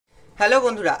Hello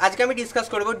बंधुरा आज के डिसकास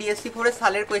करब डीएससी 4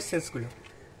 सालेर क्वेश्चन्सगुलो।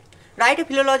 Right A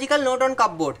फिलोलजिकल note on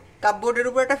cupboard. कपबोर्डের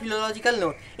উপর একটা ফিলোলজিক্যাল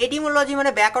নোট। এটিমোলজি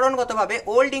মানে ব্যাকরণগতভাবে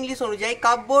ওল্ড ইংলিশ অনুযায়ী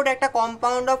কাপবোর্ড একটা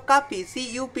কম্পাউন্ড অফ কাপি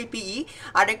CUPPE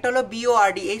আর একটা হলো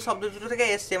BORD এই শব্দ দুটো থেকে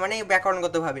এসছে মানে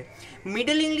ব্যাকরণগতভাবে।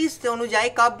 মিডল ইংলিশ অনুযায়ী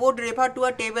cupboard refer to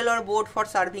a table or board for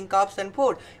serving cups and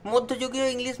Ford. মধ্যযুগীয়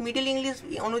ইংলিশ মিডল ইংলিশ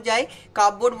অনুযায়ী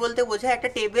কাপবোর্ড বলতে বোঝায় একটা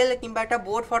টেবিল কিংবা একটা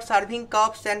board for serving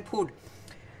cups and food.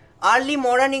 Early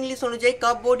modern English অনুযায়ী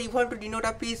cupboard evolve two denote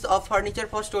a piece of furniture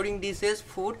for storing dishes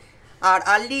food. R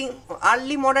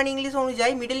early modern English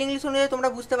অনুযায়ী middle English অনুযায়ী তোমরা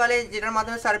বুঝতে পারলে যেটার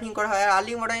মাধ্যমে সার্ভিং করা হয়। আর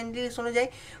আর্লি মডার্ন ইংলিশ অনুযায়ী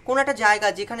কোনো একটা জায়গা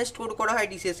যেখানে স্টোর করা হয়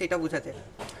ডিশেস সেটা বোঝাতে।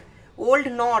 ওল্ড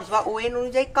নর্স বা ON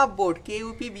অনুযায়ী কাপবোর্ড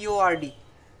KUPBORD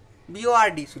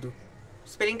শুধু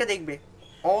স্পেলিংটা দেখবে।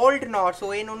 ওল্ড নর্স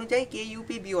ON অনুযায়ী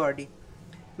KUPBORD।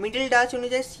 মিডল ডাচ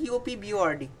অনুযায়ী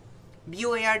COPBORD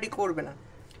BOARD করবে না।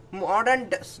 মডার্ন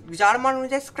জার্মান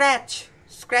অনুযায়ী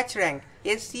scratch rank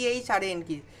SCHRANK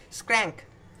স্ক্র্যাঙ্ক।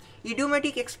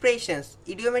 Idiomatic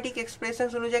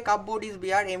expressions অনুযায়ী কাপবোর্ড ইজ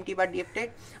বেয়ার এমটি বা ডেপ্টেড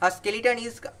আর skeleton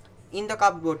is in the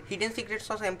cupboard hidden secrets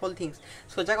of simple things.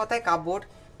 সোজা কথায় কাপবোর্ড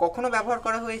কখনো ব্যবহার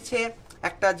করা হয়েছে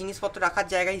একটা জিনিসপত্র রাখার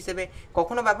জায়গা হিসেবে,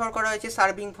 কখনো ব্যবহার করা হয়েছে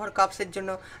সার্ভিং ফর কাপসের জন্য,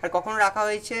 আর কখনো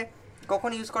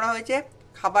কখনো ইউজ করা হয়েছে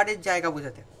খাবারের জায়গা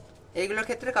বোঝাতে। এইগুলোর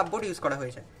ক্ষেত্রে কাপবোর্ড ইউজ করা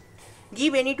হয়েছে।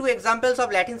 Give any two examples of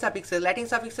Latin suffixes. Latin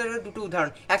সাফিক্সের দুটো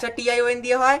উদাহরণ, একটা TION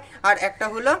দিয়ে হয় আর একটা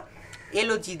হলো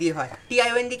LOG দিয়ে হয়।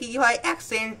 TION দিয়ে কী কী হয়?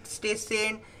 অ্যাকসেন্ট,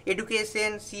 স্টেশন,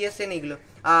 এডুকেশন, CSN এগুলো।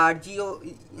 আর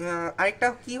আরেকটা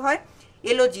কী হয়?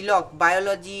 LOG log,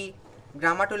 biology,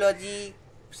 গ্রামাটোলজি,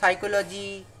 psychology,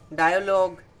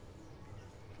 dialogue.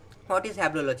 What is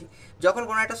হ্যাপ্লোলজি? যখন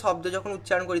কোনো একটা শব্দ যখন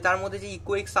উচ্চারণ করি তার মধ্যে যে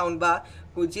ইকোইক সাউন্ড বা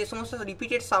যে সমস্ত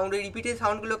রিপিটেড সাউন্ড, ওই রিপিটেড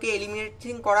সাউন্ডগুলোকে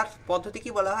এলিমিনেটিং করার পদ্ধতিকে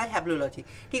বলা হয় হ্যাপ্লোলজি।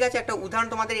 ঠিক আছে, একটা উদাহরণ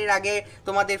তোমাদের এর আগে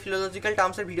তোমাদের ফিলোলজিক্যাল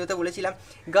টার্মসের ভিডিওতে বলেছিলাম।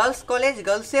 গার্লসেস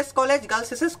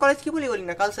কলেজ কি বলি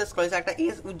না, গার্লসেস কলেজ একটা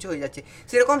এস উজ্জ্ব হয়ে যাচ্ছে।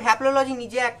 সেরকম হ্যাপ্লোলজি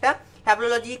নিজে একটা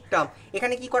হ্যাপ্লোলজিক টার্ম।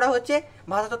 এখানে কি করা হচ্ছে?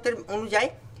 ভাষাতত্ত্বের অনুযায়ী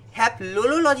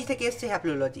হ্যাপ্লোলজি থেকে এসছে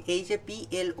হ্যাপ্লোলজি,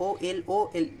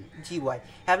 HAPLOLOGY।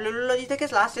 হ্যাপ্লোলজি থেকে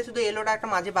লাস্টে শুধু এলোটা একটা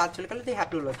মাঝে বাদ চলে গেল, তো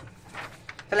হ্যাপ্লোলজি।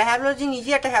 তাহলে হ্যাপ্লোলজি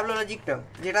নিজে একটা হ্যাপ্লোলজিক টার্ম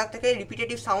যেটা থেকে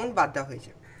রিপিটেটিভ সাউন্ড বাদ দেওয়া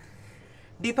হয়েছে।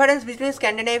 Difference between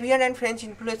Scandinavian and French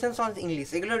influence on English.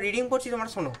 এগুলো রিডিং করছি, তোমরা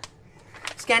শোনো।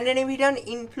 স্ক্যান্ডিনেভিয়ান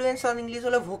ইনফ্লুয়েন্স অন ইংলিশ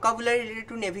হলো ভোকাবুলারি রিলেটেড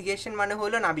টু নেভিগেশন, মানে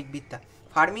হলো নাবিকবিদ্যা,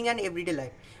 farming and everyday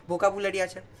life. Vocabulary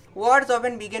আছে। ওয়ার্ডস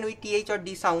often begin with TH or D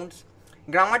sounds.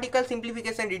 Grammatical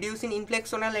simplification, reducing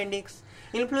inflectional endings.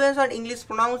 Influence on English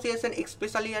pronunciation,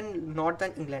 especially in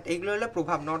Northern England. এইগুলো হলো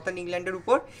প্রভাব northern ইংল্যান্ডের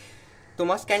উপর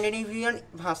তোমার স্ক্যান্ডিনেভিয়ান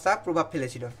ভাষা প্রভাব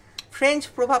ফেলেছিল। ফ্রেঞ্চ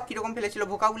প্রভাব কীরকম ফেলেছিল?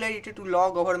 Vocabulary related to law,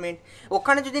 government.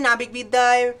 ওখানে যদি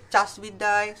নাবিকবিদ্যায়,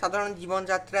 চাষবিদ্যায়, সাধারণ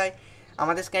জীবনযাত্রায়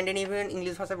আমাদের স্ক্যান্ডিনেভিয়ান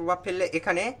ইংলিশ ভাষার প্রভাব ফেললে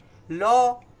এখানে ল,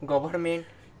 গভর্নমেন্ট।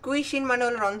 কুইশিন মানে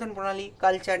হলো রন্ধন প্রণালী,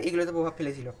 কালচার, এগুলোতে প্রভাব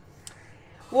ফেলেছিল।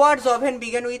 Words often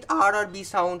begin with R or B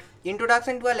sound.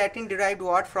 Introduction to a Latin derived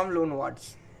word from loan words.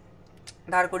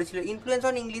 ধার করেছিল। Influence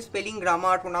on English spelling,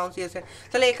 grammar, pronunciation.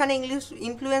 তাহলে এখানে ইংলিশ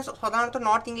ইনফ্লুয়েন্স সাধারণত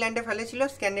নর্থ ইংল্যান্ডে ফেলেছিল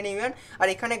স্ক্যান্ডিনেভিয়ান, আর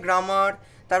এখানে গ্রামার,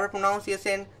 তারপর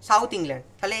প্রোনাউন্সিয়েশন সাউথ ইংল্যান্ড।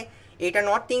 তাহলে এটা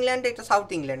নর্থ ইংল্যান্ড, এটা সাউথ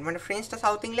ইংল্যান্ড, মানে ফ্রেঞ্চটা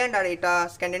সাউথ ইংল্যান্ড আর এটা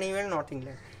স্ক্যান্ডিনেভিয়ান নর্থ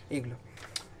ইংল্যান্ড। এইগুলো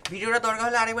ভিডিওটা দরকার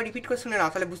হলে আরেকবার রিপিট করে শুনে নাও,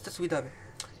 তাহলে বুঝতে সুবিধা হবে।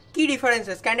 কি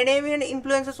differences? Scandinavian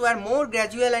influences war more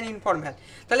gradual and informal.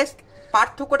 তাহলে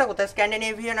পার্থক্যটা কোথায়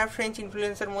স্ক্যান্ডিনেভিয়ান আর ফ্রেঞ্চ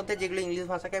ইনফ্লুয়েন্সের মধ্যে, যেগুলো ইংলিশ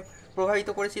ভাষাকে প্রভাবিত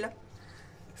করেছিল?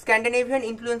 Scandinavian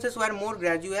influences war more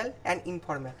gradual and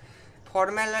informal.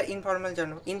 Formal R informal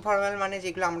জানো? ইনফর্মাল মানে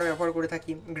যেগুলো আমরা ব্যবহার করে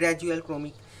থাকি, গ্র্যাজুয়াল,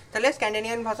 ক্রমিক। তাহলে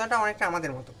স্ক্যান্ডিনেভিয়ান ভাষাটা অনেকটা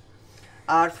আমাদের মতো।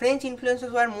 আর French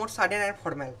influences war more sudden and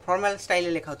formal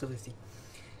স্টাইলে লেখা হতো বেশি।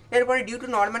 এরপরে due to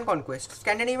নর্মান conquest,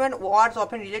 Scandinavian words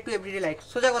often relate two everyday life.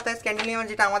 সোজা কথায় স্ক্যান্ডিনেভিয়ান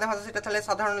যেটা আমাদের ভাষা সেটা তাহলে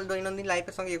সাধারণ দৈনন্দিন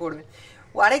লাইফের সঙ্গে করবে।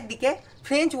 আরেকদিকে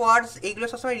ফ্রেঞ্চ ওয়ার্ডস এইগুলো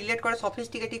সবসময় রিলেট করে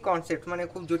সফিস্টিকেটিভ কনসেপ্ট, মানে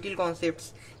খুব জটিল কনসেপ্টস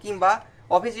কিংবা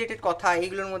অফিস রিলেটেড কথা,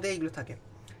 এইগুলোর মধ্যে এইগুলো থাকে।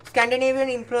 Scandinavian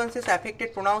influences affected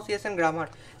pronunciation, grammar.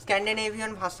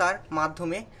 Scandinavian ভাষার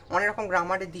মাধ্যমে অনেক রকম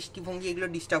গ্রামারের দৃষ্টিভঙ্গি এগুলো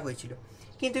ডিস্টার্ব হয়েছিল।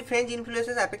 কিন্তু French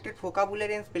influences affected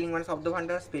vocabulary and spelling, মানে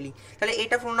শব্দভাণ্ডার, স্পেলিং। তাহলে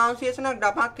এটা প্রোনাউন্সিয়েশন আর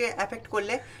গ্রামারকে অ্যাফেক্ট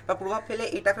করলে বা প্রভাব ফেলে,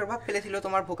 এটা প্রভাব ফেলেছিল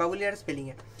তোমার ভোকাবুলারি আর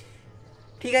স্পেলিংয়ে।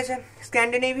 ঠিক আছে।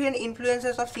 Scandinavian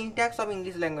influences of syntax of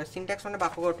English language. Syntax মানে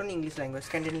বাক্য গঠন, ইংলিশ ল্যাঙ্গুয়েজ।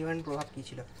 স্ক্যান্ডিনেভিয়ান প্রভাব কী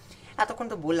ছিল এতক্ষণ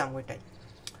তো বললাম ওইটাই।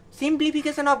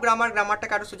 সিম্পলিফিকেশন অফ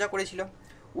গ্রামারটাকে আরও সোজা করেছিল।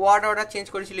 ওয়ার্ড অর্ডার চেঞ্জ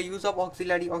করেছিল। ইউজ অফ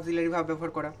অক্সিলারি ভাব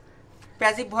ব্যবহার করা।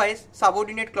 Passive voice,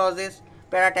 subordinate clauses,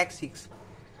 প্যারাট্যাক্সিক্স।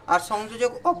 আর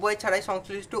সংযোজক অব্যয় ছাড়াই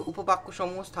সংশ্লিষ্ট উপবাক্য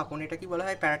সমূহ স্থাপন, এটা কি বলা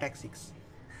হয়? প্যারাট্যাক্সিক্স।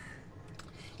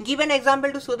 Give an example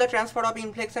to show the transfer of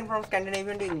inflection from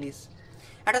Scandinavian to English.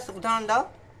 একটা উদাহরণ দাও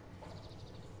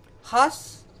হাস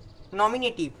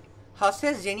নমিনেটিভ,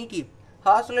 হাসেস জেনিটিভ,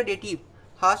 হাস হলো ডেটিভ,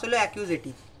 হাস হলো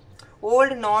অ্যাকিউজেটিভ।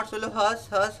 ওল্ড নর্স হলো হাস,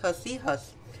 হাস, হাসি, হাস।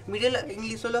 মিডল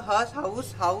ইংলিশ হলো হাস, হাউস,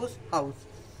 হাউস, হাউস।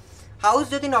 হাউস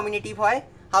যদি নমিনেটিভ হয়,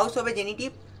 হাউস হবে জেনিটিভ,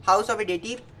 হাউস হবে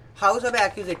ডেটিভ, হাউস হবে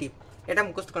অ্যাকিউজেটিভ। এটা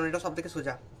মুখস্থ করুন, এটা সব থেকে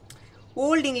সোজা।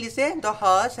 ওল্ড ইংলিশে the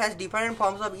has has different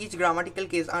forms of each grammatical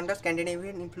case under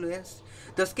Scandinavian influence.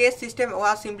 The case system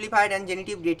was simplified and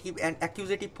genitive, dative and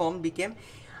accusative form became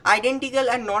identical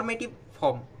and normative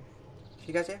form.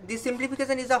 ঠিক আছে, this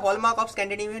simplification is a hallmark of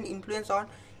Scandinavian influence on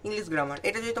English grammar.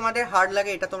 এটা যদি তোমাদের hard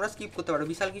লাগে এটা তোমরা skip করতে পারো,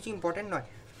 বিশাল কিছু ইম্পর্টেন্ট নয়।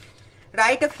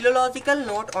 Write a ফিলোলজিক্যাল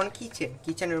note on kitchen,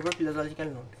 কিচেনের উপর ফিলোলজিক্যাল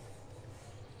নোট।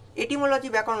 এটিমোলজি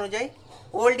ব্যাকরণ অনুযায়ী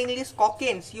ওল্ড ইংলিশ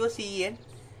ককেন, COCEN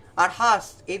আর হাস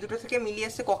এই দুটো থেকে মিলিয়ে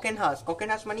এসছে ককেন হাস। ককেন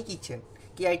হাস মানে kitchen,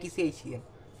 KITCHEN।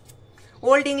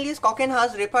 Old English ককেন has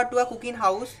refer to a cooking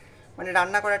house, মানে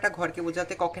রান্না করা একটা ঘরকে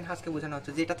বোঝাতে ককেন হাউসকে বোঝানো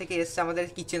হচ্ছে, যেটা থেকে এসছে আমাদের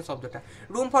কিচেন শব্দটা।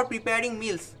 Room for preparing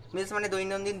mills, mills মানে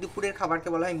দৈনন্দিন দুপুরের খাবারকে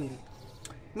বলা হয় মিল।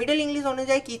 মিডল ইংলিশ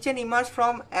অনুযায়ী kitchen emerge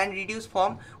from and reduce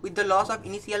form with the loss of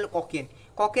initial ককেন,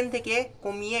 ককেন থেকে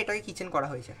কমিয়ে এটাকে কিচেন করা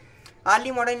হয়েছে।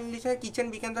 আর্লি মডার্ন ইংলিশে kitchen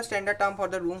became the standard term for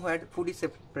the room where food is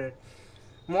separate.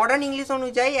 Modern English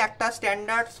অনুযায়ী একটা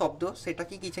স্ট্যান্ডার্ড শব্দ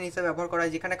সেটাকে কিচেন হিসেবে ব্যবহার করা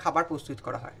হয় যেখানে খাবার প্রস্তুত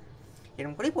করা হয়।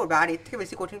 এরকম করেই পড়বে, আর এর থেকে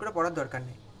বেশি কঠিন করে পড়ার দরকার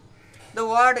নেই। The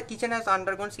word kitchen has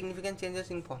আন্ডারগন significant changes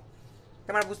in form,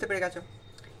 তোমরা বুঝতে পেরে গেছো।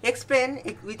 Explain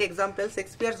with example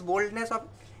Shakespeare's boldness of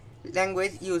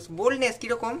language use. Boldness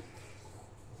কীরকম?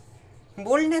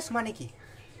 বোল্ডনেস মানে কি?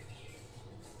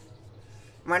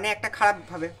 মানে একটা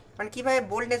খারাপভাবে, মানে কীভাবে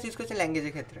বোল্ডনেস ইউজ করেছেন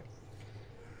ল্যাঙ্গুয়েজের ক্ষেত্রে।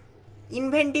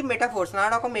 ইনভেন্টিভ মেটাফোর্স, নানা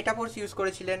রকম মেটাফোর্স ইউজ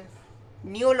করেছিলেন।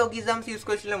 নিওলজিজমস ইউজ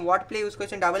করেছিলেন, ওয়ার্ড প্লে ইউজ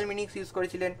করেছিলেন, ডাবল মিনিংস ইউজ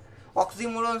করেছিলেন,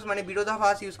 অক্সিমোরনস মানে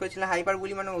বিরোধাভাস ইউজ করেছিলেন,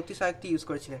 হাইপারবোলি মানে অতিশয়োক্তি ইউজ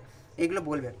করেছিলেন। এগুলো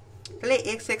বলবেন। তাহলে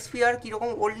শেক্সপিয়ার কীরকম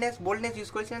বোল্ডনেস ইউজ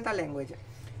করেছিলেন তার ল্যাঙ্গুয়েজে।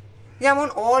 যেমন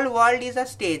all world is a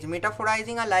stage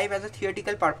মেটাফোরাইজিং a life as a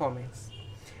theoretical performance.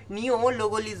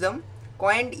 Neologism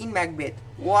কয়েন্ড in Macbeth,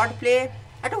 word play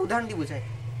একটা উদাহরণ দিয়ে বোঝায়।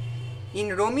 In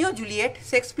Romeo Juliet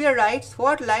Shakespeare rights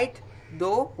what light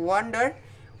দো wonder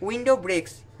window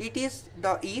breaks, it is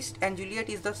the east and Juliet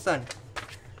is the sun.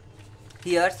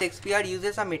 Here Shakespeare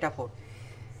uses a metaphor,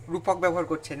 রূপক ব্যবহার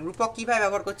করছেন। রূপক কীভাবে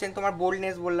ব্যবহার করছেন? তোমার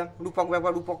বোল্ডনেস বললাম, রূপক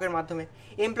ব্যবহার রূপকের মাধ্যমে।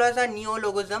 এমপ্লয়েজ আর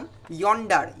নিওলজিজম,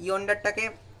 ইয়ন্ডারটাকে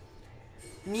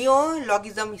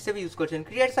নিওলজিজম হিসেবে ইউজ করছেন।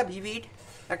 ক্রিয়েটস আ ভিভিড,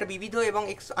 একটা বিবিধ এবং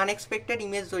আনএক্সপেক্টেড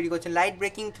ইমেজ তৈরি করছেন। Light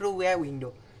breaking through way window.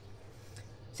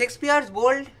 Shakespeare's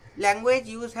bold language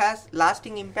use has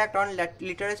lasting impact on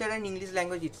literature and English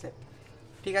language itself.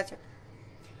 ঠিক আছে।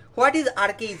 What is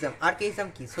আর্কেইজম? আর্কেইজম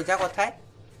কি? সোজা কথায়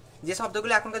যে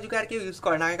শব্দগুলো এখনকার যুগে আর কেউ ইউজ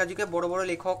করে না, আগেকার যুগে বড় বড়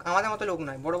লেখক, আমাদের মতো লোক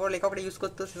নয়, বড় বড় লেখকরা ইউজ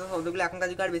করতো, সেসব শব্দগুলো এখনকার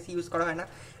যুগে আর বেশি ইউজ করা হয় না।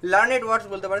 লার্নেড ওয়ার্ডস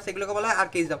বলতে পারো, সেগুলোকে বলা হয়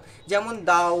আর্কেইজম। যেমন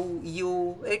দাও, ইউ,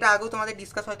 এটা আগেও তোমাদের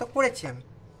ডিসকাস হয়তো করেছি আমি।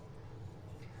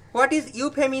 What is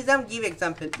euphemism? Give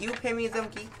example. Euphemism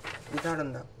কি? উদাহরণ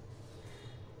দাও।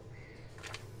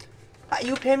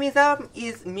 Euphemism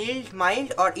is mild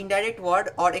or indirect word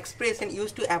or expression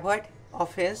used to avoid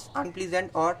offense, unpleasant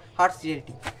or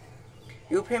hostility.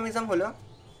 Euphemism হলো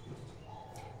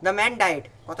দ্য ম্যান ডায়েড,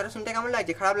 কথাটা শুনতে কেমন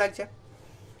লাগছে? খারাপ লাগছে।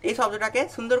 এই শব্দটাকে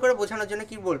সুন্দর করে বোঝানোর জন্য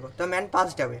কি বলবো? দ্য ম্যান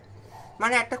পাসড অ্যাওয়ে,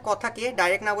 মানে একটা কথাকে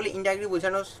ডাইরেক্ট না বলে ইনডাইরেক্টলি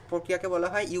বোঝানোর প্রক্রিয়াকে বলা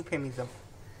হয় ইউফেমিজম।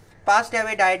 পাসড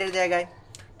অ্যাওয়ে ডায়েটের জায়গায়,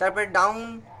 তারপরে ডাউন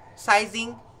সাইজিং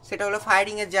সেটা হলো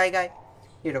ফায়ারিংয়ের জায়গায়,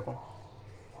 এরকম।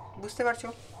 বুঝতে পারছো?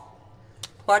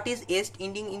 What is এস্ট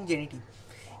ending in জেনিটিভ?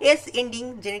 S ending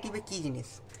জেনিটিভে কী জিনিস?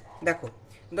 দেখো,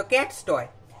 the cats toy,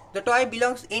 the toy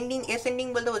belongs ending, S ending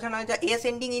বলতে বোঝানো হয় যে S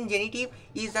ending in জেনিটিভ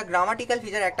is the grammatical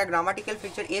feature. একটা গ্রামাটিক্যাল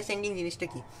ফিচার এস এন্ডিং জিনিসটা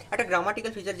কি? একটা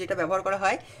গ্রামাটিক্যাল ফিচার যেটা ব্যবহার করা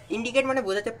হয় ইন্ডিকেট মানে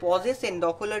বোঝাতে পজেশন,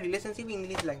 দখল, relationship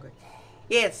English language.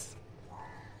 S,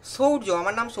 Shaurya,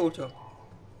 আমার নাম Shaurya,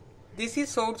 this is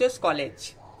সৌর্যস college.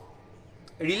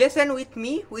 Relation with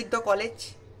me, with the college,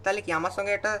 তাহলে কি আমার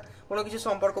সঙ্গে একটা কোনো কিছু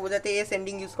সম্পর্ক বোঝাতে এস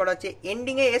এন্ডিং ইউজ করা হচ্ছে,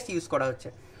 এন্ডিংয়ে এস ইউজ করা হচ্ছে,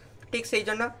 ঠিক সেই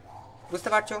জন্য। বুঝতে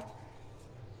পারছো?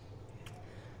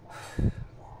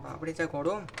 বাপরে যা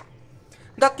গরম।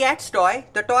 The cats toy,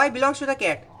 the toy belongs to the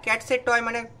cat, ক্যাটসের toy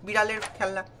মানে বিড়ালের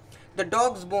খেলনা। দ্য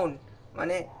ডগস বোন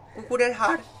মানে কুকুরের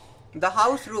হাড়। দ্য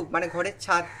হাউস রুফ মানে ঘরের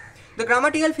ছাদ। The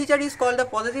grammatical feature is called the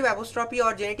possessive apostrophe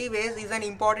or genitive s is an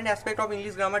important aspect of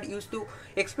English grammar used to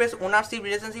express ownership,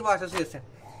 relationship or association.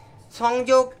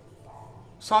 সংযোগ,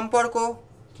 সম্পর্ক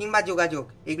কিংবা যোগাযোগ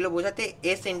এগুলো বোঝাতে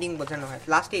এস এন্ডিং বোঝানো হয়,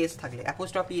 লাস্টে এস থাকলে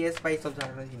অ্যাপোস্ট্রফি, এস বা এইসব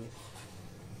ধরনের জিনিস।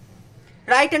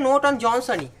 রাইট এ নোট অন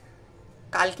জনসনি,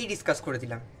 কালকেই ডিসকাস করে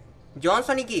দিলাম।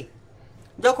 জনসনি কি?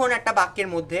 যখন একটা বাক্যের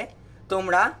মধ্যে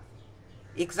তোমরা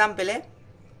এক্সাম্পলে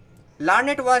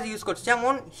লার্নেড ওয়ার্ড ইউজ করছো,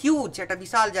 যেমন হিউজ একটা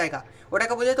বিশাল জায়গা,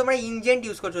 ওটাকে বোঝায় তোমরা ইনজেন্ট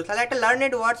ইউজ করছো, তাহলে একটা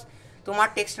লার্নেড ওয়ার্ডস তোমার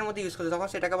টেক্সটের মধ্যে ইউজ করছো, তখন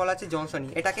সেটাকে বলা হচ্ছে জনসনি।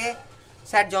 এটাকে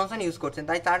স্যার জনসন ইউজ করছেন,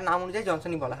 তাই তার নাম অনুযায়ী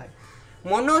জনসনি বলা হয়।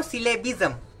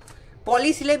 মনোসিলেবিজম,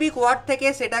 পলিসিলেবিক ওয়ার্ড থেকে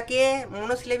সেটাকে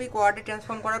মনোসিলেবিক ওয়ার্ডে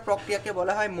ট্রান্সফর্ম করার প্রক্রিয়াকে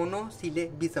বলা হয়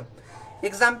মনোসিলেবিজম।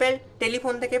 এক্সাম্পল,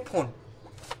 টেলিফোন থেকে ফোন।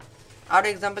 আরও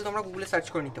এক্সাম্পল তোমরা গুগলে সার্চ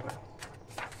করে নিতে পারো।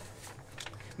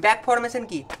 ব্যাক ফরমেশন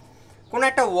কি? কোনো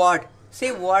একটা ওয়ার্ড,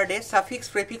 সেই ওয়ার্ডে সাফিক্স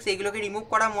প্রেফিক্স এগুলোকে রিমুভ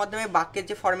করার মাধ্যমে বাক্যের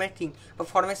যে ফরম্যাটিং বা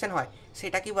ফরমেশন হয়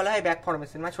সেটাকেই বলা হয় ব্যাক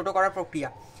ফরমেশন, মানে ছোটো করার প্রক্রিয়া।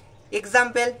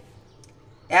 এক্সাম্পল,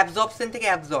 অ্যাবজর্পশন থেকে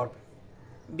অ্যাবজর্ব,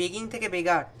 বেগিং থেকে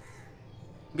বেগার,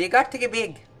 বেগার থেকে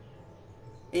বেগ,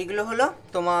 এইগুলো হলো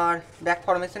তোমার ব্যাক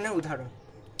ফরমেশনের উদাহরণ।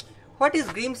 হোয়াট ইজ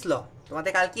গ্রিমস ল?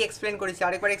 তোমাদের কালকে এক্সপ্লেন করেছি,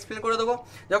 আরেকবার এক্সপ্লেন করে দেবো।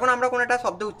 যখন আমরা কোনো একটা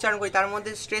শব্দ উচ্চারণ করি তার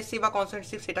মধ্যে স্ট্রেসিভ বা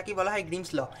কনসোনেন্টিভ, সেটাকেই বলা হয়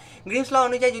গ্রিমস ল। গ্রিমস ল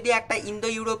অনুযায়ী যদি একটা ইন্দো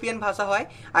ইউরোপিয়ান ভাষা হয়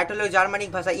আর একটা হলো জার্মানিক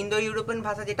ভাষা, ইন্দো ইউরোপিয়ান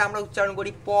ভাষা যেটা আমরা উচ্চারণ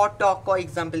করি প ট ক,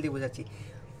 এক্সাম্পল দিয়ে বোঝাচ্ছি।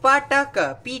 পটাক,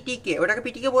 পিটিকে, ওটাকে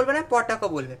পিটিকে বলবে না, পটাক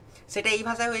বলবে, সেটা এই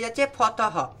ভাষায় হয়ে যাচ্ছে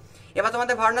ফতহ। এবার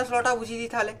তোমাদের ভার্নার্স লটা বুঝিয়ে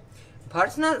দিই তাহলে।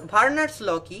 ভার্নার্স ল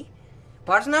কি?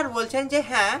 ভার্নার বলছেন যে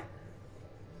হ্যাঁ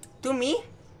তুমি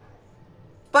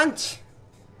পাঞ্চ,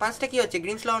 পাঁচটা কী হচ্ছে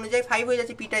গ্রিমস ল অনুযায়ী 5 হয়ে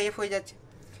যাচ্ছে, পিটা এফ হয়ে যাচ্ছে।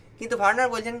 কিন্তু ভার্নার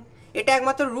বলছেন এটা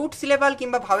একমাত্র রুট সিলেবাল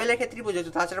কিংবা ভাওয়েলের ক্ষেত্রেই প্রযোজ্য,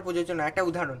 তাছাড়া প্রযোজ্য না। একটা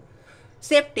উদাহরণ,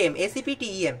 সেপ্টেম,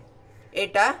 এসিপিটিইএম,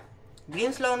 এটা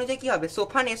গ্রিমস ল অনুযায়ী কী হবে?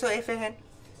 সোফান, এসও এফ এন,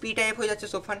 পিটা এফ হয়ে যাচ্ছে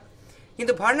সোফান।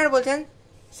 কিন্তু ভার্নার বলছেন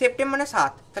সেপ্টেম মানে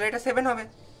 7, তাহলে এটা 7 হবে,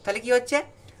 তাহলে কি হচ্ছে?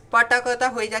 পাটাকতা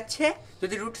হয়ে যাচ্ছে,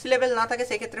 যদি রুট সিলেবেল না থাকে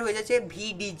সেক্ষেত্রে হয়ে যাচ্ছে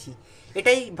ভিডিজি।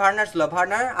 এটাই ভার্নার্স ল।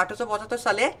 ভার্নার 1875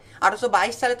 সালে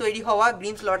 1822 সালে তৈরি হওয়া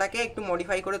গ্রিমস লটাকে একটু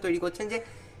মডিফাই করে তৈরি করছেন, যে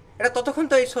এটা ততক্ষণ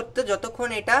তৈরি সত্য যতক্ষণ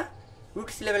এটা রুট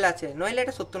সিলেবেল আছে, নইলে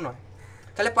এটা সত্য নয়।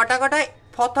 তাহলে পাটাকটায়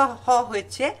ফতহ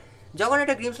হচ্ছে যখন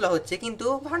এটা গ্রিমস ল হচ্ছে, কিন্তু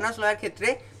ভার্নার্স লয়ের ক্ষেত্রে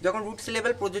যখন রুট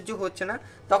সিলেবেল প্রযোজ্য হচ্ছে না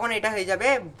তখন এটা হয়ে যাবে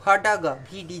ভাডাগা,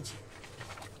 ভিডিজি।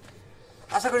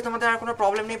 আশা করি তোমাদের আর কোনো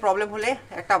প্রবলেম নেই। প্রবলেম হলে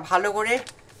একটা ভালো করে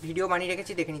ভিডিও বানিয়ে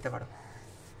রেখেছি, দেখে নিতে পারো।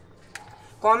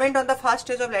 Comment on the first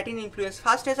stage of Latin influence.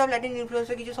 First stage of Latin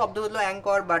ইনফ্লুয়েন্সের কিছু শব্দ হলো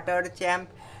anchor, butter, champ,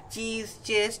 cheese,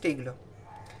 chest, এগুলো।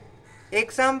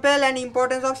 Example and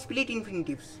importance of split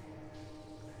infinitives.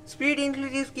 Split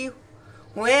infinitives কি?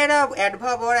 হোয়ার আ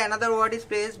adverb or another word is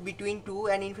placed between two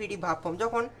and infinitive verb form.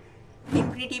 যখন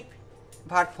infinitive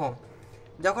verb form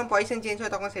যখন position change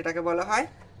হয় তখন সেটাকে বলা হয়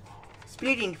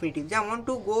স্প্লিট ইনফিনিটিভ। যেমন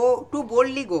টু গো, টু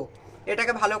বোল্ডলি গো,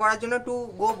 এটাকে ভালো করার জন্য টু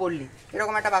গো বোল্ডলি,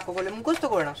 এরকম একটা বাক্য বলে মুখস্থ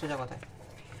করে নাও সোজা কথায়।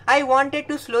 I wanted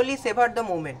to slowly saver the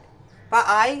moment, বা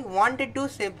I wanted to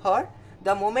saver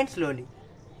the moment slowly.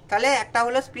 তাহলে একটা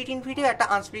হলো স্প্লিট ইনফিনিটিভ, একটা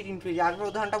আনস্প্লিট ইনফিনিটিভ। আগের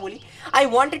উদাহরণটা বলি, I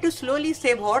wanted to slowly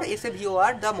saver SAVOR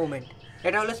the moment,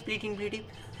 এটা হলো স্প্লিট ইনফিনিটিভ।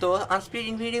 তো আনস্প্লিট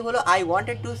ইনফিনিটিভ হলো I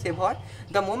wanted to saver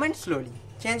the moment slowly.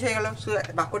 Change হয়ে গেল,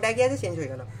 বাক্যটা কি আছে চেঞ্জ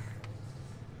হয়ে গেল।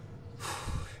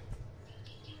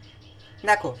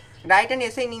 দেখো, write an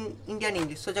essay in Indian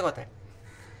English. সোজা কথায়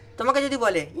তোমাকে যদি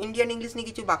বলে ইন্ডিয়ান ইংলিশ নিয়ে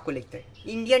কিছু বাক্য লিখতে,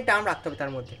 ইন্ডিয়ান টার্ম রাখতে হবে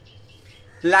তার মধ্যে।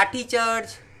 লাঠি চার্জ,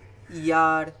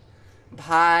 ইয়ার,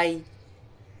 ভাই,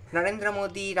 নরেন্দ্র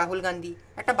মোদী, রাহুল গান্ধী,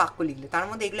 একটা বাক্য লিখলে তার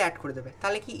মধ্যে এগুলো অ্যাড করে দেবে,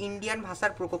 তাহলে কি ইন্ডিয়ান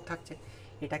ভাষার প্রকোপ থাকছে।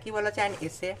 এটা কি বলা হচ্ছে অ্যান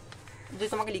এসে, যদি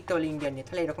তোমাকে লিখতে বলে ইন্ডিয়ান নিয়ে,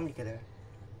 তাহলে এরকম লিখে দেবে।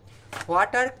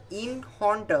 What are in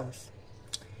horn terms?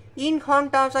 In horn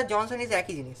terms আর জনসনিজ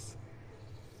একই জিনিস।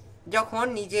 যখন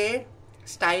নিজের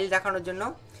স্টাইল দেখানোর জন্য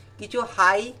কিছু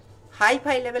হাই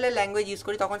ফাই লেভেলের ল্যাঙ্গুয়েজ ইউজ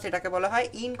করি তখন সেটাকে বলা হয়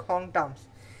ইন হর্ন টার্মস।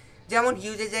 যেমন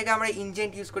হিউজের জায়গায় আমরা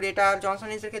ইনজেন্ট ইউজ করি, এটা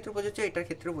জনসনিজের ক্ষেত্রে প্রযোজ্য, এটার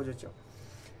ক্ষেত্রেও প্রযোজ্য।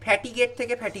 ফ্যাটিগেট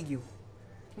থেকে ফ্যাটিগিউ।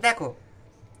 দেখো,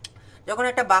 যখন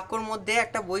একটা বাক্যর মধ্যে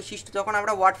একটা বৈশিষ্ট্য, যখন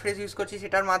আমরা ওয়ার্ড ফ্রেজ ইউজ করছি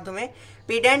সেটার মাধ্যমে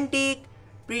পেডেন্টিক,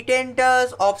 প্রিটেন্টাস,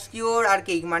 অবসকিউর আর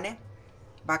কেক, মানে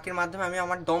বাক্যের মাধ্যমে আমি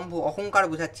আমার দম্ভ, অহংকার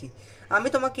বোঝাচ্ছি। আমি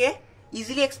তোমাকে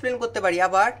ইজিলি এক্সপ্লেন করতে পারি,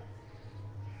 আবার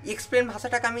এক্সপ্লেন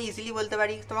ভাষাটাকে আমি ইজিলি বলতে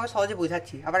পারি, তোমাকে সহজে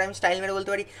বোঝাচ্ছি। আবার আমি স্টাইল মেরে বলতে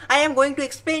পারি I am going to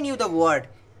explain you the word.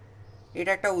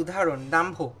 এটা একটা উদাহরণ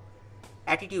দাম্ভ,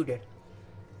 অ্যাটিটিউডের।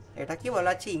 এটা কি বলা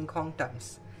হচ্ছে ইনহর্ন টার্মস।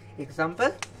 এক্সাম্পল,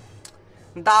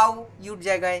 দাও ইউর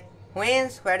জায়গায়,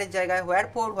 হোয়েন্স হোয়ারের জায়গায়, হোয়ার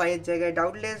ফোর হোয়াইয়ের জায়গায়,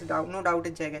 ডাউটলেস নো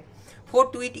ডাউটের জায়গায়, ফোর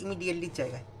টু ইট ইমিডিয়েটলির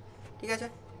জায়গায়। ঠিক আছে।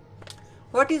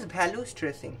 What is value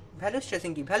stressing? Value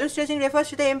stressing কি? Value stressing refers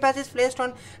to the emphasis placed on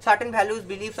certain values,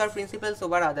 beliefs or principles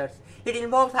over others. It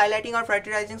involves highlighting or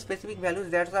prioritizing specific values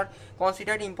that are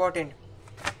considered important.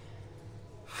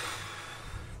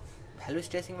 Value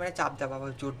stressing মানে চাপ দেওয়া বা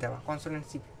জোর দেওয়া,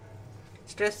 কনসোনেন্সিভ,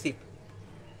 স্ট্রেসিভ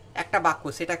একটা বাক্য,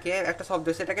 সেটাকে একটা শব্দ,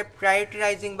 সেটাকে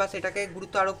প্রায়োরিটাইজিং বা সেটাকে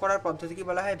গুরুত্ব আরোপ করার পদ্ধতিকে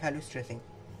বলা হয় value tracing.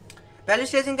 Value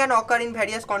tracing can occur in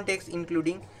various context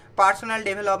including personal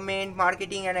development,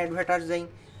 marketing and advertising.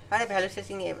 আরে ভ্যালু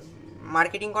স্ট্রেসিং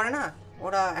মার্কেটিং করে না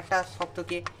ওরা, একটা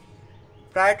শব্দকে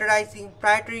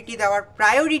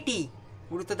প্রায়োরিটি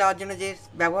গুরুত্ব দেওয়ার জন্য যে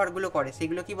ব্যবহারগুলো করে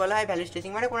সেগুলো কি বলা হয় ভ্যালু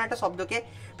স্ট্রেসিং। মানে কোনো একটা শব্দকে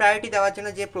প্রায়োরিটি দেওয়ার জন্য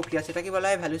যে প্রক্রিয়া সেটা কি বলা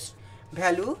হয়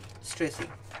ভ্যালু স্ট্রেসিং।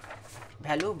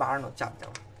 ভ্যালু বাড়ানো, চাপ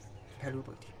দেওয়া ভ্যালুর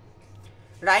প্রতি।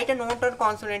 Write a note on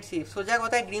consonant shift, সোজা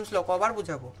কথায় গ্রিমস ল, কবার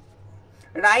বোঝাবো।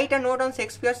 Write a note on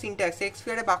Shakespeare syntax,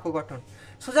 শেক্সপিয়ারের বাক্য গঠন।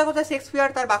 সোজা কথায় শেক্সপিয়ার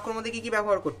তার বাক্যর মধ্যে কী কী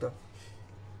ব্যবহার করতো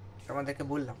আমাদেরকে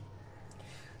বললাম।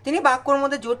 তিনি বাক্যর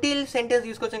মধ্যে জটিল সেন্টেন্স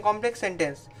ইউজ করতেন, complex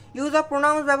sentence, use of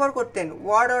pronouns ব্যবহার করতেন,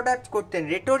 ওয়ার্ড অর্ডার করতেন,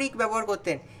 রেটোরিক ব্যবহার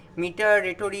করতেন, মিটার,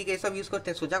 রেটোরিক এসব ইউজ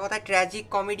করতেন। সোজা কথায় ট্র্যাজিক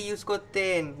কমেডি ইউজ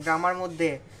করতেন ড্রামার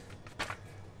মধ্যে।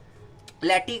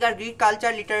 ল্যাটিক আর গ্রিক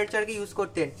কালচার লিটারেচারকে ইউজ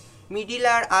করতেন। মিডিল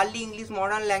আর আর্লি ইংলিশ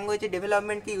মডার্ন ল্যাঙ্গুয়েজের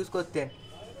ডেভেলপমেন্টকে ইউজ করতেন।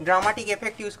 ড্রামাটিক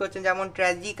এফেক্ট ইউজ করতেন, যেমন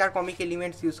ট্র্যাজিক আর কমিক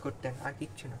এলিমেন্টস ইউজ করতেন, আর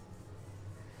কিচ্ছু না।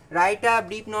 Write a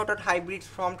brief note on হাইব্রিডস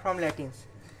from ল্যাটিনস।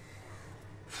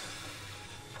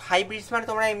 হাইব্রিডস মানে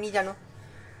তোমরা এমনি জানো,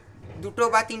 দুটো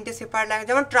বা তিনটে সেপারেট ল্যাঙ্গুয়েজ,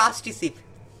 যেমন ট্রাস্টিসিপ,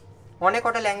 অনেক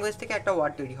কটা ল্যাঙ্গুয়েজ থেকে একটা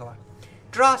ওয়ার্ড তৈরি হওয়া।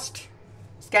 ট্রাস্ট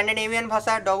স্ক্যান্ডিনেভিয়ান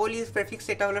ভাষা, ডবল ইউজ প্রেফিক্স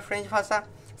এটা হলো ফ্রেঞ্চ ভাষা,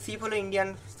 সিপ হলো ইন্ডিয়ান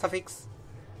সাফিক্স।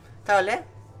 তাহলে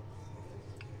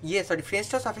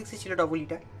ফ্রেঞ্চটা সাফিক্সই ছিল ডবল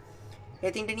ইটা,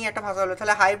 এই তিনটে নিয়ে একটা ভাষা হলো।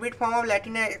 তাহলে হাইব্রিড ফর্ম অফ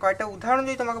ল্যাটিনের কয়েকটা উদাহরণ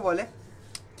যদি তোমাকে বলে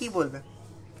কি বলবে?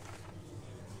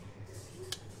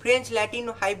 ফ্রেঞ্চ ল্যাটিন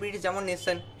হাইব্রিড, যেমন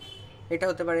নেশন, এটা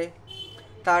হতে পারে।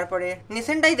 তারপরে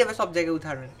নেশনটাই দেবে সব জায়গায়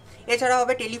উদাহরণ। এছাড়া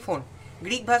হবে টেলিফোন,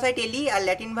 গ্রিক ভাষায় টেলি আর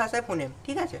ল্যাটিন ভাষায় ফোনেম,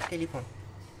 ঠিক আছে, টেলিফোন।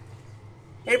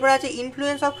 এরপর আছে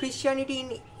influence of Christianity in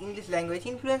English language.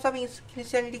 Influence of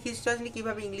Christianity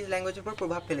কীভাবে ইংলিশ ল্যাঙ্গুয়েজের উপর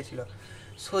প্রভাব ফেলেছিল?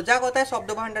 সোজা কথায়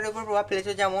শব্দভাণ্ডারের উপর প্রভাব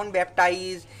ফেলেছিল, যেমন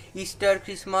baptise, Easter,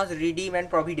 Christmas, redeem and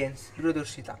Providence,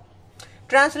 দূরদর্শিতা।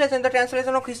 Translation, the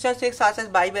translation of খ্রিস্টান text such as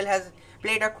Bible has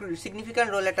played a significant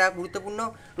role, একটা গুরুত্বপূর্ণ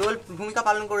ভূমিকা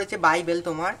পালন করেছে বাইবেল।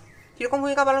 তোমার কীরকম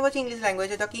ভূমিকা পালন করেছে ইংলিশ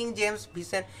ল্যাঙ্গুয়েজে? দ্য কিং জেমস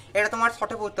ভিশন, এটা তোমার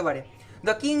শর্টে পড়তে পারে।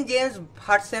 The king James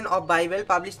version of Bible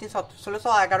published in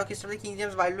 1611 খ্রিস্টাব্দে কিং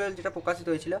জেমস বাইবেল যেটা প্রকাশিত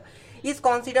হয়েছিল, is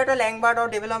considered a language of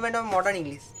development of modern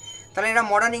English. তাহলে এরা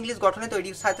মডার্ন ইংলিশ গঠনে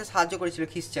তৈরির সাথে সাহায্য করেছিল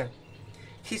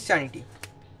খ্রিস্টানিটি।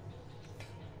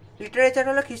 লিটারেচার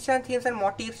হলো খ্রিস্টান themes and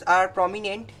motives R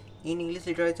prominent in English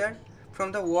literature, from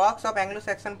the works of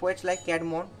Anglo-Saxon poets like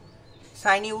ক্যাডমন,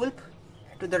 Saini Wolf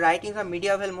to the writings of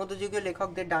medieval মধ্যযুগীয়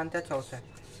লেখকদের ডান্তে আর চৌসার।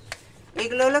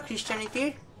 এগুলো হলো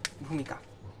খ্রিস্টানিটির ভূমিকা,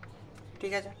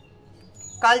 ঠিক আছে।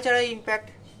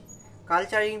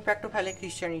 কালচারাল ইম্প্যাক্টও ফেলে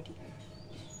খ্রিস্টানিটি।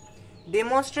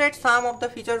 Demonstrate some of the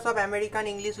features of American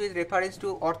English with reference to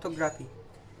orthography.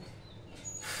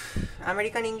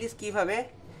 American English কীভাবে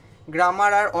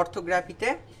grammar আর অর্থোগ্রাফিতে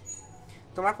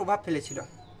তোমার প্রভাব ফেলেছিল।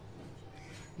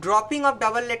 ড্রপিং অফ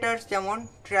ডাবল লেটার্স, যেমন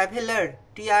ট্রাভেলার,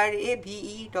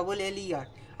 TRAVELLER,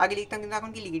 আগে লিখতাম কিন্তু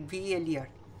এখন কি লিখি VELER,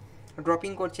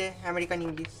 ড্রপিং করছে আমেরিকান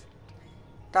ইংলিশ।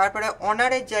 তারপরে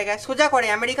অনারের জায়গায় সোজা করে,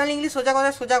 আমেরিকান ইংলিশ সোজা করে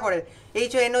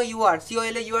HONOUR,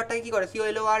 COLOURটাকে কী করে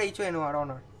COLOR HONOR,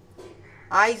 অনার।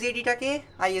 IZDটাকে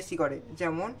ISC করে,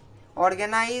 যেমন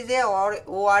অর্গানাইজে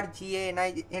ORGA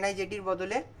NIZDর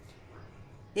বদলে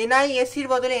NISCর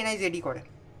বদলে NIZD করে,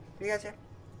 ঠিক আছে।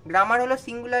 গ্রামার হলো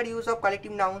singular use of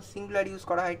collective noun, singular use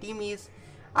করা হয়। টিম ইজ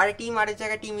আরের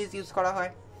জায়গায় টিম ইজ ইউজ করা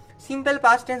হয়। Simple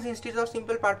past tense institute of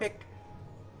simple perfect,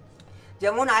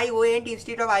 যেমন I went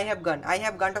institute of I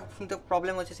have গানটা শুনতে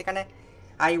প্রবলেম হচ্ছে, সেখানে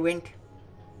I went।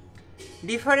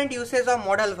 Different usage of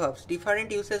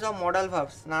modal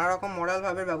verbs, নানা রকম মডাল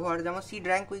ভার্বের ব্যবহার, যেমন C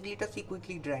drank কুইকলিটা C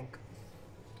quickly drank.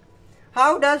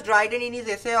 How does Dryden in is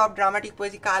এসে অফ ড্রামাটিক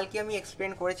পোয়েসি, কালকে আমি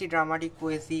এক্সপ্লেন করেছি ড্রামাটিক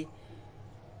পোয়েসি।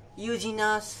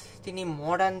 ইউজিনাস, তিনি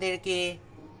মডার্নদেরকে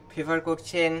ফেভার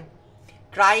করছেন।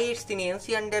 ক্রাইটস, তিনি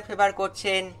এনসিয়েন্টদের ফেভার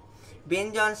করছেন। বেন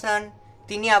জনসন,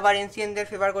 তিনি আবার এনসিয়েন্টদের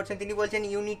ফেভার করছেন, তিনি বলছেন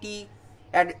ইউনিটি,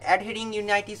 অ্যাডহেরিং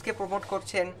ইউনাইটিসকে প্রমোট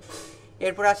করছেন।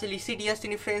 এরপর আছে লিসিডিয়াস,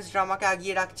 তিনি ফ্রেঞ্চ ড্রামাকে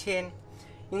আগিয়ে রাখছেন,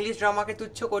 ইংলিশ ড্রামাকে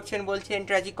তুচ্ছ করছেন, বলছেন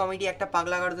ট্র্যাজিক কমেডি একটা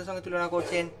পাগলাগারদের সঙ্গে তুলনা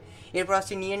করছেন। এরপর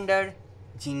আছে নিয়েন্ডার,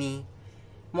 যিনি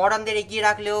মডার্নদের এগিয়ে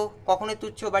রাখলেও কখনোই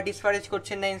তুচ্ছ বা ডিসপারেজ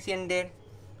করছেন না এনসিয়েন্টদের।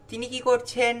 তিনি কি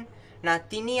করছেন না,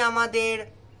 তিনি আমাদের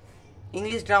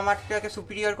ইংলিশ ড্রামাটাকে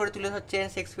সুপিরিয়র করে তুলে ধরছেন,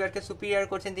 শেক্সপিয়ারকে সুপিরিয়র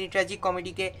করছেন। তিনি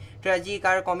ট্র্যাজিক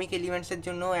আর কমিক এলিমেন্টসের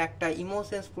জন্য একটা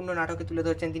ইমোশনসপূর্ণ নাটকে তুলে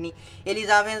ধরছেন। তিনি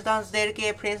এলিজাবেথদেরকে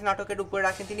ফ্রেঞ্চ নাটকের উপরে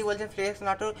রাখছেন। তিনি বলছেন ফ্রেঞ্চ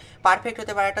নাটক পারফেক্ট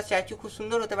হতে পারে, একটা স্ট্যাচু খুব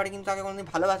সুন্দর হতে পারে, কিন্তু তাকে কোনোদিন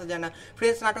ভালোবাসা যায় না।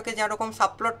 ফ্রেঞ্চ নাটকে যেরকম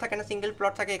সাবপ্লট থাকে না, সিঙ্গেল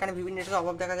প্লট থাকে, এখানে বিভিন্ন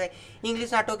অভাব দেখা যায়। ইংলিশ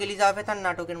নাটক, এলিজাবেথার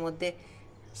নাটকের মধ্যে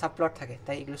সাবপ্লট থাকে,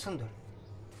 তাই এগুলো সুন্দর।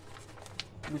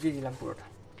 বুঝিয়ে দিলাম পুরোটা।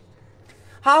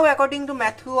 How, according to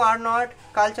Matthew Arnold,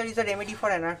 culture is a remedy for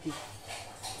anarchy.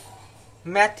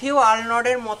 Matthew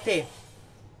আর্নল্ডের মতে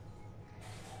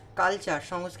কালচার,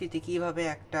 সংস্কৃতি কীভাবে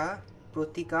একটা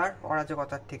প্রতিকার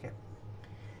অরাজকতার থেকে।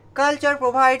 Culture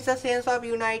provides a sense of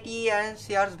unity and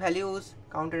shares values,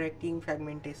 counteracting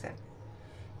fragmentation.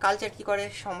 Culture কি করে?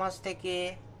 সমাজ থেকে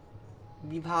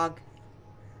বিভাগ।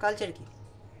 কালচার কি?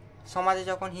 সমাজে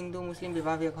যখন হিন্দু মুসলিম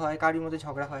বিভাগ হয়, কারোর মধ্যে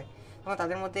ঝগড়া হয়, তখন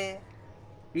তাদের মধ্যে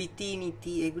রীতি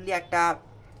নীতি এগুলি একটা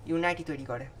ইউনাইটি তৈরি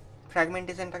করে,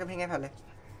 ফ্র্যাগমেন্টেশনটাকে ভেঙে ফেলে।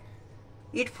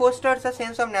 ইট ফোস্টার্স a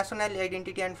sense of national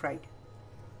identity and pride.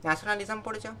 Nationalism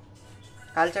পড়েছ?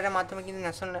 কালচারের মাধ্যমে কিন্তু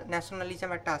ন্যাশনালিজম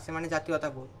একটা আসে, মানে জাতীয়তা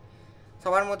বোধ,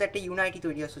 সবার মধ্যে একটা ইউনাইটি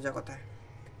তৈরি হয় সোজা কথায়।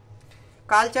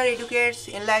 Culture এডুকেটস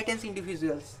এনলাইটেন্স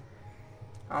individuals.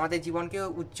 আমাদের জীবনকে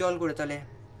উজ্জ্বল করে তোলে,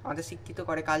 আমাদের শিক্ষিত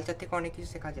করে, কালচার থেকে অনেক কিছু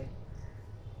শেখা যায়।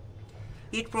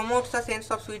 ইট promotes a sense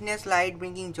of sweetness, light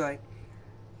bringing জয়।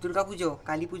 দুর্গা পুজো,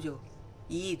 কালী পুজো,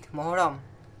 ঈদ, মহরম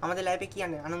আমাদের লাইফে কী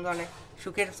আনে? আনন্দ আনে,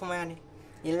 সুখের সময় আনে,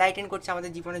 এনলাইটেন করছে,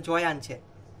 আমাদের জীবনে জয় আনছে।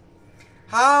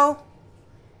 How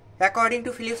according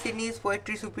to Philip Sydney is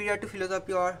poetry superior two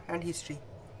philosophy or and history?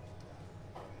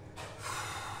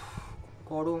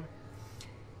 গরম,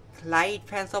 লাইট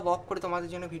ফ্যান সব অফ করে তোমাদের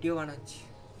জন্য ভিডিও বানাচ্ছি,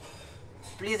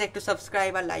 প্লিজ একটু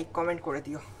সাবস্ক্রাইব আর লাইক কমেন্ট করে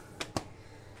দিও।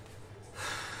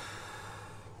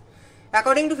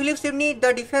 According to Philip Sydney,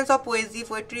 the defence of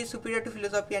poetry is superior two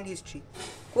philosophy and history.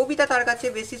 কবিতা তার কাছে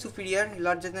বেশি সুপিরিয়র,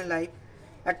 লার্জার দ্যান লাইফ,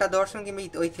 একটা দর্শন কিংবা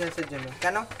ইতিহাসের জন্য।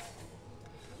 কেন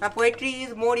না? Poetry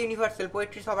is more universal,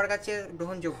 poetry সবার কাছে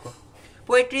গ্রহণযোগ্য।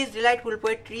 পোয়েট্রি ইজ ডিলাইটফুল,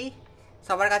 পোয়েট্রি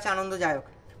সবার কাছে আনন্দদায়ক।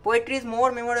 Poetry is more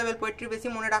memorable, poetry বেশি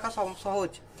মনে রাখা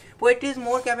সহজ। Poetry is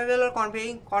more capable or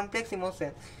conveying complex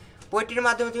emotion, পোয়েট্রির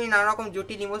মাধ্যমে তুমি নানা রকম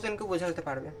জটিল ইমোশনকে বোঝাতে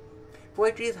পারবে।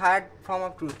 Poetry is hard form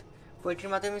of truth,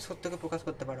 পোয়েট্রির মাধ্যমে তুমি সত্যকে প্রকাশ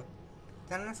করতে পারো।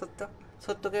 জানো না?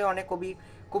 সত্যকে অনেক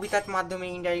কবিতার মাধ্যমে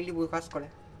ইনডাইরেক্টলি প্রকাশ করে।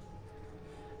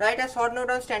 Write a short note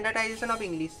on standardisation of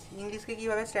English. ইংলিশকে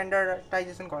কীভাবে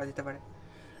স্ট্যান্ডার্ডাইজেশন করা যেতে পারে?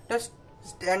 The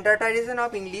standardisation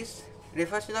of English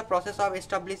refers to the process of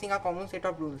establishing a common set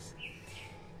of rules.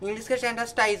 ইংলিশকে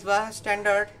standardise বা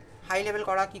স্ট্যান্ডার্ড হাই লেভেল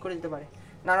করা কী করে যেতে পারে?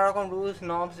 নানা রকম রুলস,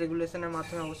 নর্মস, রেগুলেশনের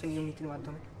মাধ্যমে, অবশ্যই নিয়ম নীতির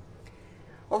মাধ্যমে।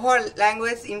 Over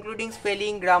language including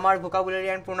spelling, grammar, vocabulary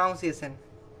and pronunciation.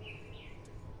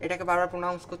 এটাকে বারবার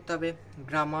প্রোনাউন্স করতে হবে,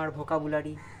 গ্রামার,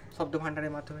 ভোকাবুলারি,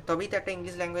 শব্দভাণ্ডারের মাধ্যমে, তবেই তো একটা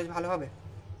ইংলিশ ল্যাঙ্গুয়েজ ভালো হবে।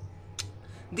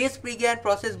 This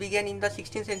process began in the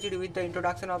 16th century with the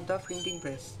introduction of the printing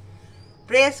press.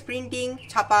 Press printing,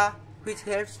 ছাপা, which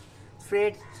helps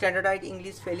spread standardized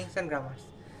English spellings and grammars.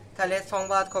 তাহলে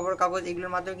সংবাদ, খবর কাগজ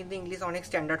এগুলোর মাধ্যমে কিন্তু ইংলিশ অনেক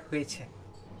স্ট্যান্ডার্ড হয়েছে।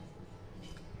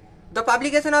 The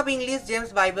publication of English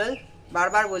James Bible,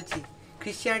 বারবার বলছি,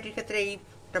 খ্রিশ্চিয়ানিটির ক্ষেত্রে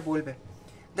এইটা বলবে।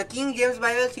 The king James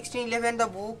Bible, 1611, the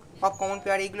book of common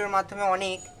pair, এইগুলোর মাধ্যমে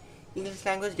অনেক ইংলিশ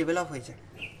ল্যাঙ্গুয়েজ ডেভেলপ হয়েছে।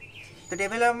 The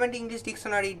development English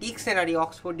dictionary,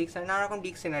 Oxford dictionary, নানা রকম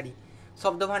ডিকশনারি,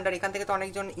 শব্দভাণ্ডার, এখান থেকে তো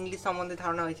অনেকজন ইংলিশ সম্বন্ধে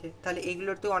ধারণা হয়েছে। তাহলে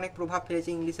এগুলোতেও অনেক প্রভাব ফেলেছে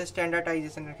ইংলিশের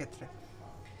স্ট্যান্ডার্ডাইজেশনের ক্ষেত্রে।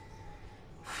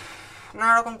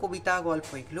 নানা রকম কবিতা, গল্প,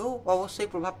 এগুলো অবশ্যই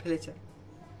প্রভাব ফেলেছে।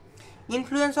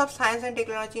 Influence of science and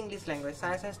technology English language.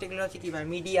 Science and technology কীভাবে?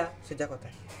 মিডিয়া, সেটা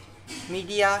কথায়,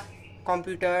 মিডিয়া,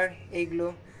 কম্পিউটার, এইগুলো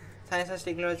science and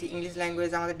technology English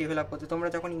language আমাদের ডেভেলপ করতে। তোমরা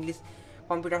যখন ইংলিশ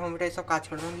কম্পিউটার এসব কাজ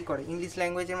করো তখন কী করে? ইংলিশ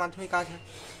ল্যাঙ্গুয়েজের মাধ্যমেই কাজ হয়।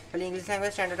 তাহলে ইংলিশ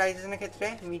ল্যাঙ্গুয়েজ স্ট্যান্ডার্ডাইজেশনের ক্ষেত্রে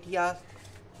মিডিয়া,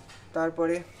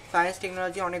 তারপরে সায়েন্স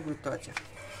টেকনোলজি অনেক গুরুত্ব আছে।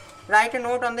 Write a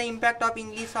note on the impact of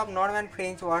English of norm and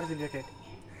French words related.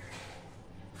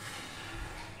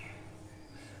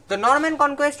 The Norman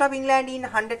conquest of England in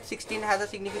 116 has a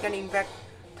significant impact.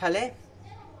 তাহলে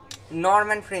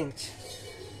নরম্যান ফ্রেঞ্চ,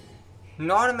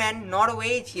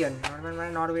 নরওয়েজিয়ান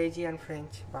মানে Norwegian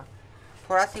French বা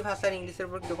ফরাসি ভাষার ইংলিশের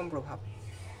উপর কীরকম প্রভাব?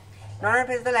 Norman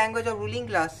French the language of ruling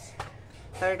class.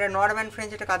 তাহলে এটা নরম্যান ফ্রেঞ্চ,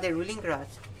 এটা কাদের? রুলিং ক্লাস,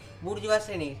 বুর্জুয়া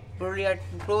শ্রেণীর,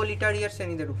 প্রোলিটারিয়ার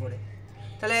শ্রেণীদের উপরে।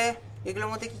 তাহলে এগুলোর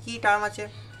মধ্যে কী কী টার্ম আছে?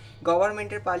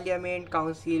 গভর্নমেন্টের parliament,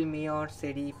 council, mayor,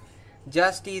 sheriff,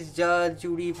 justice, জাজ,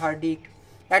 জুরি, verdict,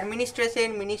 administration,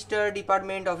 minister,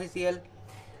 department, official,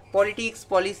 politics,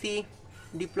 policy,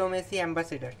 diplomacy,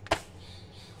 ambassador.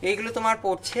 এইগুলো তোমার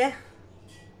পড়ছে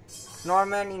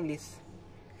Norman English.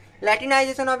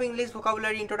 ল্যাটিনাইজেশন of English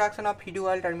vocabulary, introduction of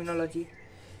ফিডুয়াল terminology,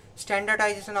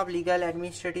 standardisation of legal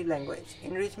administrative language,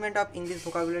 enrichment of English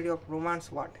vocabulary of romance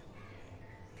word.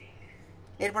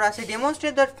 এরপর আছে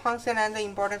demonstrate the function and the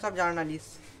importance of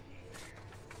journalist.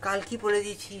 কাল কি বলে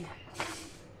দিয়েছি?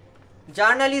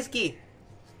 Journalist কি?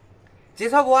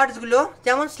 যেসব ওয়ার্ডসগুলো,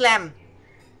 যেমন স্ল্যাম,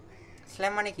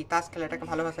 স্ল্যাম মানে কি? তাস খেলা, এটাকে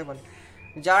ভালো ভাষায় বলে।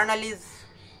 জার্নালিস্ট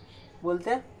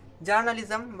বলতে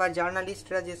জার্নালিজম বা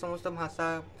জার্নালিস্টরা যে সমস্ত ভাষা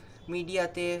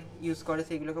মিডিয়াতে ইউজ করে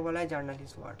সেগুলোকে বলা হয়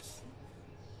জার্নালিস্ট ওয়ার্ডস।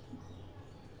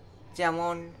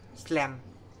 যেমন স্ল্যাম,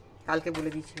 কালকে বলে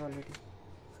দিচ্ছি already.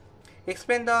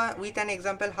 Explain the with an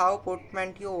example how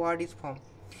পোর্টম্যান্টিও word is form.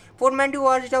 Portmanteau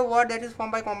word is a word that is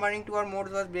formed by combining two or more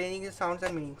words blending its sounds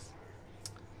and meanings.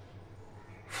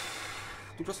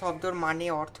 দুটো শব্দর মানে,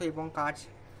 অর্থ এবং কাজ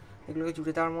এগুলোকে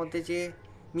জুড়ে দেওয়ার মধ্যে যে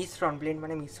মিশ্রণ, ব্লেন্ড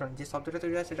মানে মিশ্রণ, যে শব্দটা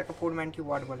তৈরি হয় সেটাকে পোর্টম্যান্টিউ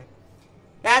ওয়ার্ড বলে।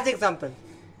 অ্যাজ এক্সাম্পল,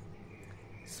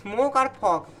 স্মোক আর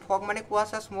ফগ, ফগ মানে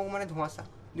কুয়াশা, স্মোক মানে ধোঁয়াশা,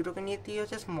 দুটোকে নিয়ে তৈরি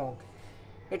হচ্ছে স্মোক।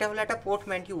 এটা হলো একটা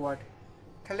পোর্টম্যান্টিউ ওয়ার্ড।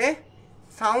 তাহলে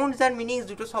সাউন্ডস আর মিনিংস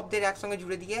দুটো শব্দের একসঙ্গে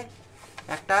জুড়ে দিয়ে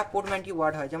একটা পোর্টম্যান্টিউ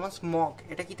ওয়ার্ড হয়। যেমন স্মগ,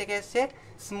 এটা কি থেকে এসছে?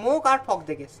 স্মোক আর ফগ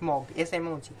থেকে, smog,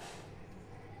 SMOG।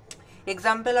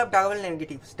 Example of double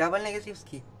negatives. Double negatives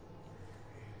কি?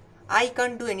 আই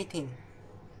ক্যান্ট ডু এনিথিং,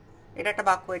 এটা একটা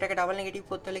বাক্য, এটাকে ডাবল নেগেটিভ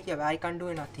করতে হলে কি হবে? I can't do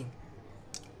nothing.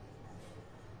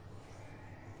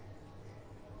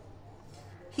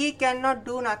 He can not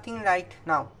do nothing right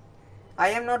now, I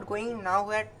am not going now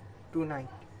where two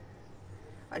night.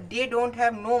 They don't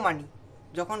have no money.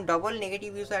 যখন ডবল নেগেটিভ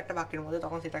ইউজ হয় একটা বাক্যের মধ্যে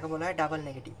তখন সেটাকে বলা হয় ডাবল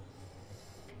নেগেটিভ।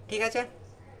 ঠিক আছে,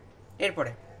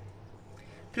 এরপরে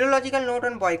ফিলোলজিক্যাল নোট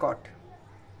অন বয়কট।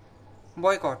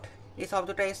 বয়কট এই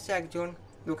শব্দটা এসছে একজন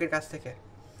লোকের কাছ থেকে,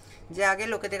 যে আগে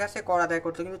লোকেদের কাছে কর আদায়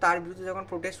করতো, কিন্তু তার বিরুদ্ধে যখন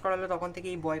প্রোটেস্ট করা হলো তখন থেকে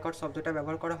এই বয়কট শব্দটা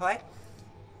ব্যবহার করা হয়।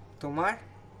 তোমার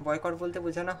বয়কট বলতে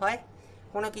বোঝানো হয়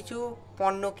কোনো কিছু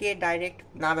পণ্যকে ডাইরেক্ট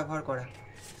না ব্যবহার করা,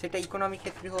 সেটা ইকোনমিক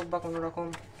ক্ষেত্রে হোক বা কোনো রকম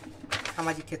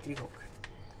সামাজিক ক্ষেত্রেই হোক।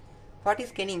 What is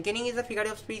Canning? Canning is a figure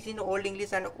of speech in old English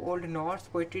and old Norse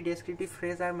poetry, descriptive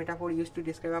phrase R metaphor use to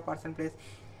describe a person place.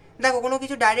 দেখো, কোনো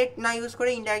কিছু ডাইরেক্ট না ইউজ করে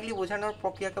ইনডাইরেক্টলি বোঝানোর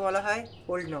প্রক্রিয়াকে বলা হয়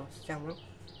ওল্ড নর্স। যেমন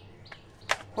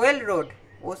হোয়েল রোড,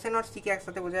 ওশেন আর সিকে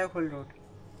একসাথে বোঝা যায় হোল রোড।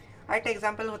 আরেকটা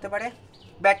এক্সাম্পল হতে পারে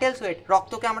ব্যাটেল সোয়েট।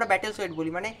 রক্তকে আমরা ব্যাটেল সোয়েট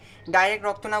বলি, মানে ডাইরেক্ট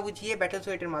রক্ত না বুঝিয়ে ব্যাটেল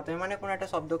সোয়েটের মাধ্যমে, মানে কোনো একটা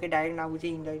শব্দকে ডাইরেক্ট না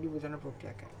বুঝিয়ে ইনডাইরেক্টলি বোঝানোর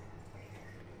প্রক্রিয়াকে।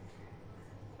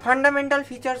 Fundamental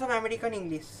features of American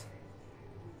English.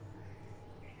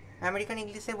 American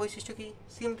ইংলিশের বৈশিষ্ট্য কি?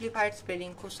 সিম্পলিফাইড স্পেলিং,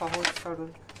 খুব সহজ সরল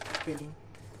স্পেলিং,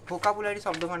 ভোকাবুলারি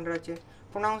শব্দভাণ্ডার আছে,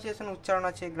 প্রোনাউন্সিয়েশন উচ্চারণ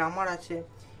আছে, গ্রামার আছে,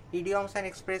 ইডিয়মস অ্যান্ড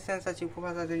এক্সপ্রেশনস আছে,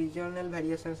 উপভাষা আছে, রিজিওনাল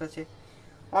ভ্যারিয়েশনস আছে,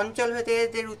 অঞ্চল ভেদে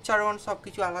এদের উচ্চারণ সব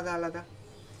কিছু আলাদা আলাদা,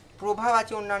 প্রভাব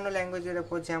আছে অন্যান্য ল্যাঙ্গুয়েজের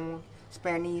ওপর, যেমন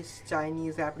স্প্যানিশ,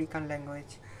 চাইনিজ, আফ্রিকান ল্যাঙ্গুয়েজ।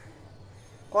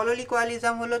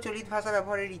 কলোলিকুয়ালিজম হলো চলিত ভাষা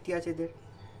ব্যবহারের রীতি আছে এদের।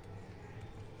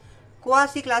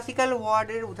 কোয়াসি ক্লাসিক্যাল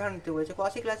ওয়ার্ডের উদাহরণ দিতে বলেছে।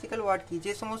 কোয়াসি ক্লাসিক্যাল ওয়ার্ড কি?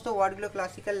 যে সমস্ত ওয়ার্ডগুলো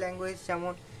ক্লাসিক্যাল ল্যাঙ্গুয়েজ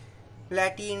যেমন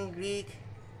ল্যাটিন, গ্রিক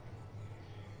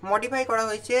মডিফাই করা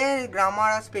হয়েছে গ্রামার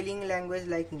আর স্পেলিং ল্যাঙ্গুয়েজ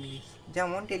লাইক ইংলিশ।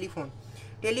 যেমন telephone,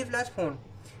 tele plus phone,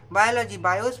 biology,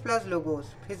 bias plus logos,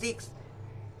 physics,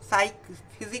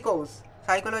 ফিজিকোস,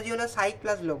 psychology হলো সাইক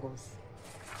প্লাস লোগোস।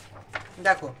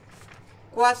 দেখো,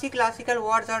 quasi classical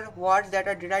words R words that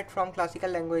R derived from classical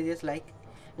languages like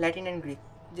Latin and Greek,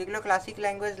 যেগুলো classic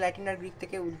language Latin আর Greek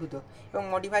থেকে উদ্ভূত এবং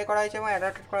modify করা হয়েছে এবং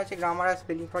adapted করা হয়েছে grammar R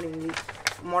spelling for English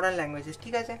modern languages.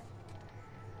 ঠিক আছে,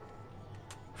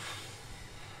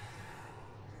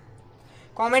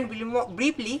 comment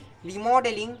briefly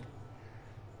remodeling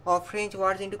of French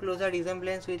words into closer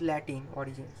resemblance with Latin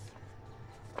origins.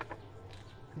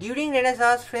 During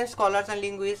Renaissance, French scholars and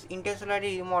linguists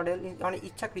intentionally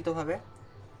ইচ্ছাকৃতভাবে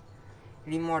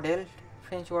remodeled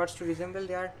French words to resemble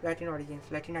their Latin origins,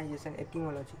 Latinization,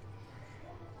 etymology.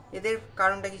 এদের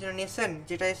কারণটা কি ছিল? Nation,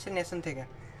 যেটা এসছে nation থেকে,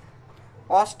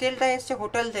 হস্টেলটা এসছে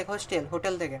hotel থেকে,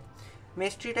 হোটেল থেকে,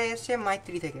 মেস্ট্রিটা এসছে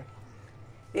মাইত্রি থেকে।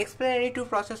 Explanatory to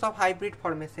process of hybrid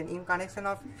formation in connection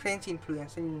of French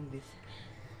influence in English.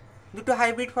 দুটো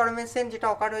হাইব্রিড ফরমেশন যেটা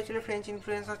অকার হয়েছিল ফ্রেঞ্চ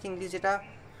ইনফ্লুয়েন্স অফ ইংলিশ, যেটা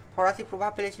ফরাসি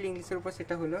প্রভাব ফেলেছিল ইংলিশের উপর,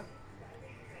 সেটা হলো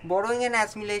borrowing and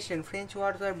assimilation. French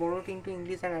words were borrowed into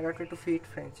English and adapted to fit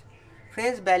French.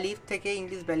 French ব্যালিফ থেকে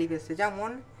ইংলিশ ব্যালিফ এসছে।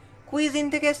 যেমন কুইজিন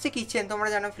থেকে এসছে কিচেন, তোমরা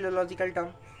জানো ফিলোলজিক্যাল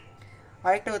টার্ম।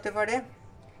 আরেকটা হতে পারে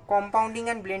কম্পাউন্ডিং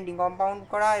অ্যান্ড ব্লেন্ডিং, কম্পাউন্ড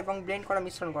করা এবং ব্লেন্ড করা,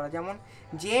 মিশ্রণ করা। যেমন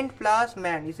gent plus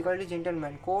man is equal to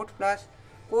gentleman. Coat plus,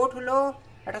 coat হলো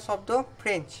একটা শব্দ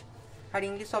ফ্রেঞ্চ আর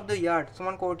ইংলিশ শব্দ ইয়ার্ড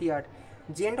সমান কোর্ট ইয়ার্ড।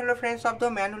 জেন্ট হলো ফ্রেঞ্চ শব্দ,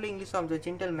 ম্যান হলো ইংলিশ শব্দ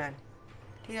জেন্টলম্যান।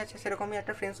 ঠিক আছে, সেরকমই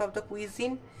একটা ফ্রেঞ্চ শব্দ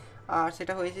কুইজিন আর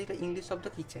সেটা হয়েছে ইংলিশ শব্দ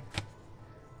কিচেন।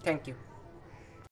 Thank you.